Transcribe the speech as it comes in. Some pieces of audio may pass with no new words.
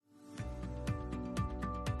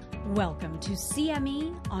Welcome to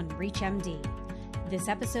CME on ReachMD. This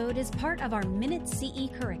episode is part of our Minute CE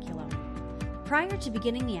curriculum. Prior to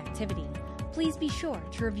beginning the activity, please be sure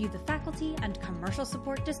to review the faculty and commercial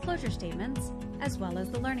support disclosure statements, as well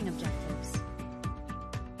as the learning objectives.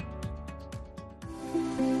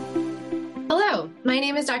 Hello, my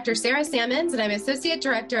name is Dr. Sarah Sammons, and I'm Associate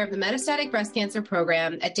Director of the Metastatic Breast Cancer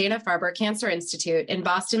Program at Dana-Farber Cancer Institute in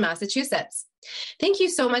Boston, Massachusetts. Thank you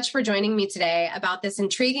so much for joining me today about this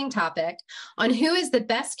intriguing topic on who is the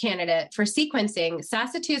best candidate for sequencing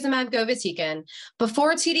Sacituzumab Govitecan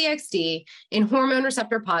before T-DXd in hormone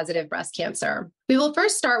receptor positive breast cancer. We will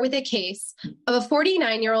first start with a case of a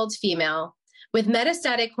 49-year-old female with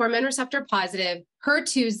metastatic hormone receptor positive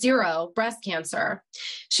HER2-0 breast cancer.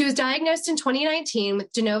 She was diagnosed in 2019 with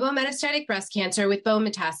de novo metastatic breast cancer with bone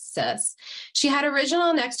metastasis. She had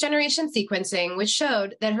original next-generation sequencing, which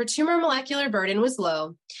showed that her tumor molecular burden was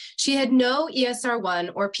low. She had no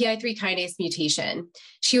ESR1 or PI3 kinase mutation.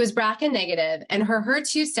 She was BRCA negative, and her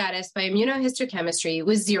HER2 status by immunohistochemistry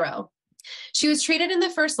was 0. She was treated in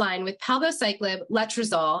the first line with palbociclib,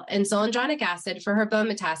 letrozole, and zoledronic acid for her bone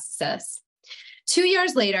metastasis. 2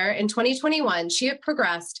 years later, in 2021, she had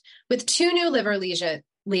progressed with 2 new liver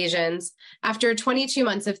lesions after 22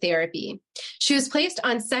 months of therapy. She was placed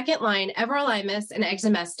on second-line everolimus and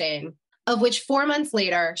exemestane, of which 4 months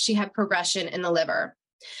later, she had progression in the liver.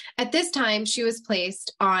 At this time, she was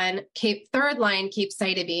placed on third-line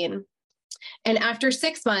capecitabine, and after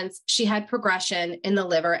 6 months, she had progression in the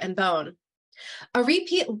liver and bone. A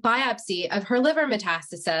repeat biopsy of her liver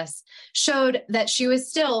metastasis showed that she was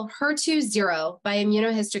still HER2-0 by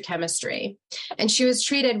immunohistochemistry, and she was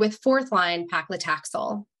treated with fourth-line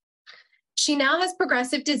paclitaxel. She now has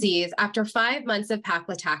progressive disease after 5 months of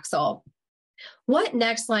paclitaxel. What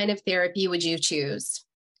next line of therapy would you choose?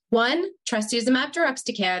 1, trastuzumab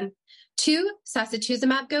deruxtecan, 2,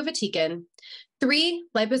 sacituzumab govitecan, 3,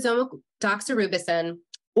 liposomal doxorubicin,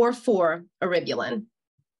 or 4, eribulin.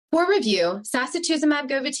 For review, sacituzumab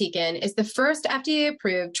govitecan is the first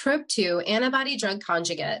FDA-approved TROP2 antibody-drug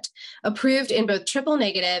conjugate approved in both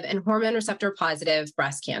triple-negative and hormone receptor-positive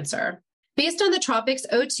breast cancer. Based on the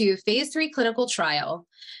TROPiCS-02 phase 3 clinical trial,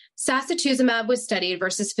 sacituzumab was studied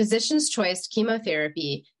versus physician's choice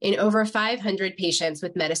chemotherapy in over 500 patients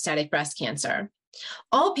with metastatic breast cancer.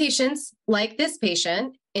 All patients, like this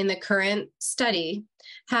patient in the current study,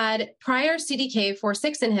 had prior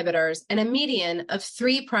CDK4/6 inhibitors and a median of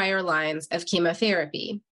 3 prior lines of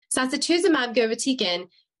chemotherapy. Sacituzumab govitecan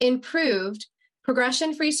improved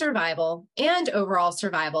progression-free survival and overall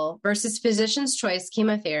survival versus physician's choice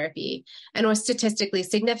chemotherapy and was statistically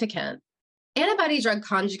significant. Antibody-drug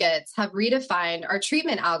conjugates have redefined our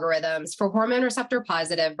treatment algorithms for hormone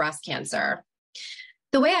receptor-positive breast cancer.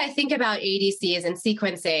 The way I think about ADCs and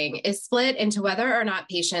sequencing is split into whether or not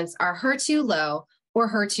patients are HER2 low or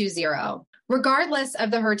HER2-0. Regardless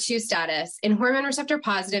of the HER2 status in hormone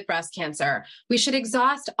receptor-positive breast cancer, we should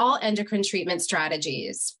exhaust all endocrine treatment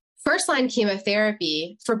strategies. First-line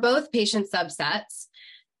chemotherapy for both patient subsets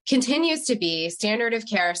continues to be standard of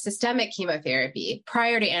care systemic chemotherapy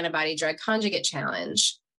prior to antibody-drug conjugate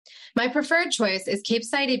challenge. My preferred choice is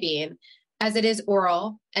capecitabine, as it is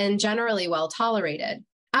oral and generally well tolerated.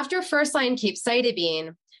 After first-line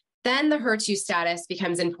capecitabine, then the HER2 status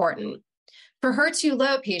becomes important. For HER2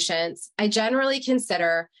 low patients, I generally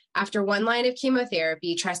consider, after 1 line of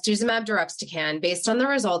chemotherapy, trastuzumab deruxtecan based on the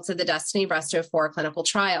results of the DESTINY-Breast04 clinical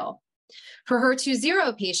trial. For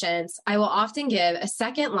HER2-0 patients, I will often give a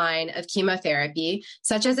second line of chemotherapy,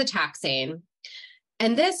 such as a taxane,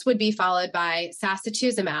 and this would be followed by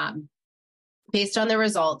sacituzumab, based on the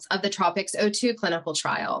results of the TROPiCS-02 clinical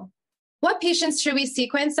trial. What patients should we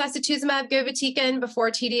sequence sacituzumab govitecan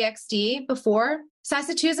before T-DXd?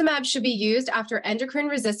 Sacituzumab should be used after endocrine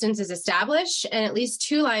resistance is established and at least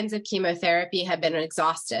 2 lines of chemotherapy have been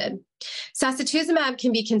exhausted. Sacituzumab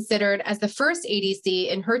can be considered as the first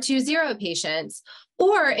ADC in HER2-0 patients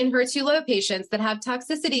or in HER2-low patients that have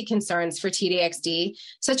toxicity concerns for T-DXd,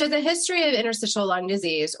 such as a history of interstitial lung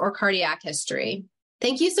disease or cardiac history.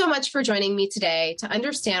 Thank you so much for joining me today to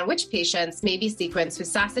understand which patients may be sequenced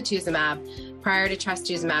with sacituzumab prior to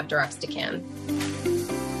trastuzumab deruxtecan.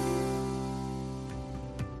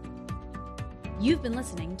 You've been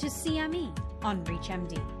listening to CME on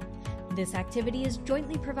ReachMD. This activity is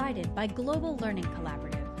jointly provided by Global Learning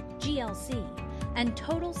Collaborative, GLC, and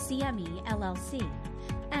Total CME LLC,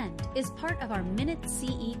 and is part of our Minute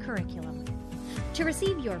CE curriculum. To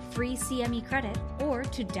receive your free CME credit or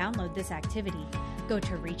to download this activity, go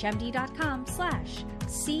to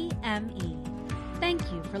reachmd.com/CME.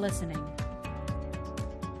 Thank you for listening.